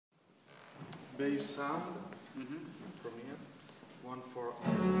bass sound from here, one for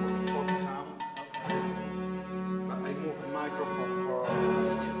hot sound. But I move the microphone from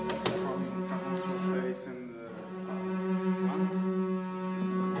your face and one. This is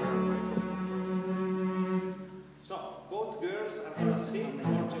the microphone. So both girls are going to sing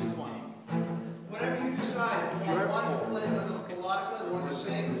or just one? Whatever you decide. If you want to play the melodica, or want to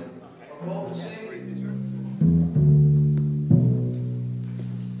sing, or both to sing.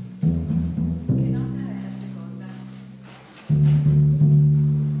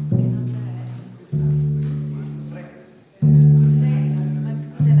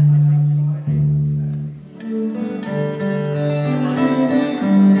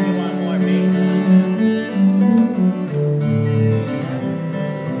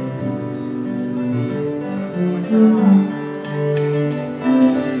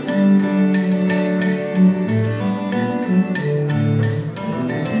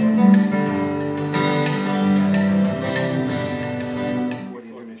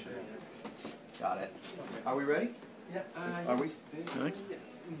 Got it. Are we ready? Yeah. Are we? Alex?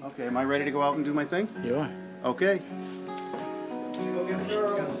 Okay, am I ready to go out and do my thing? You are. Okay. Go get the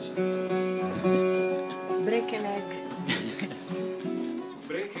girls. Break a leg.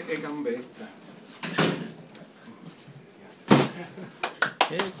 Beppe Gambetta.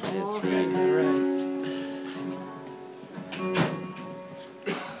 Yes, yes, you're right.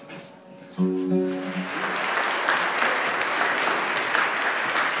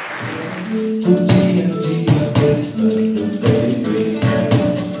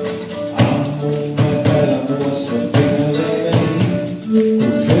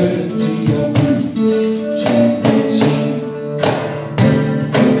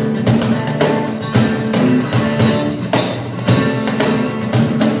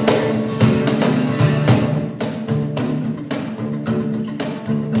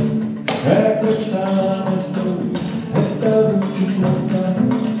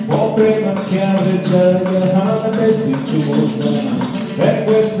 Prima chiaveggiare la vestitura e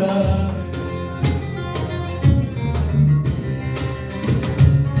questa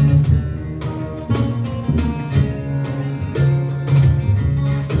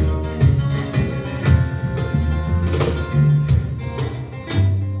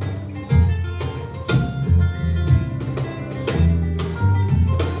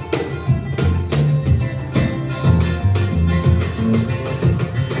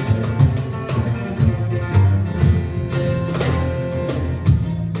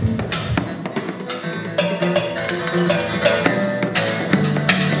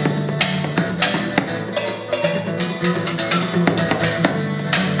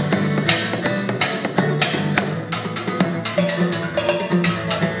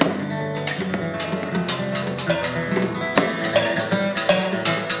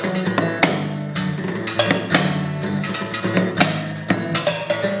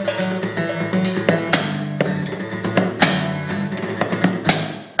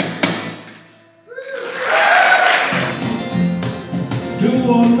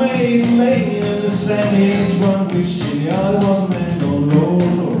laying in the sandage, one wishing the other was a man. No, no,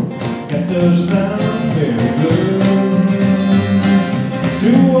 no, got those brown fairy blue.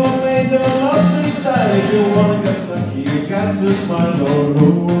 Two old maids done lost their style. If you wanna get lucky, you got to smile. No, no,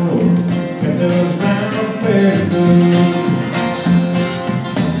 no, got those brown fairy blue.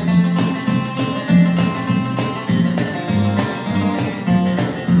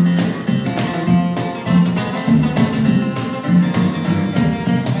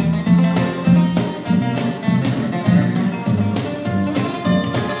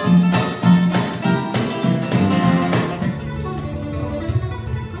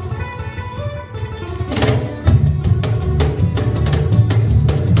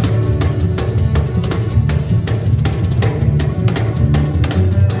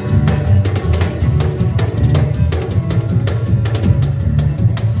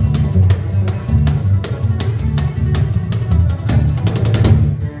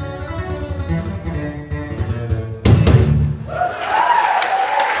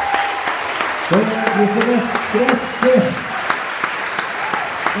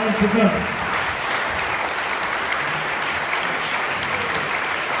 Grazie.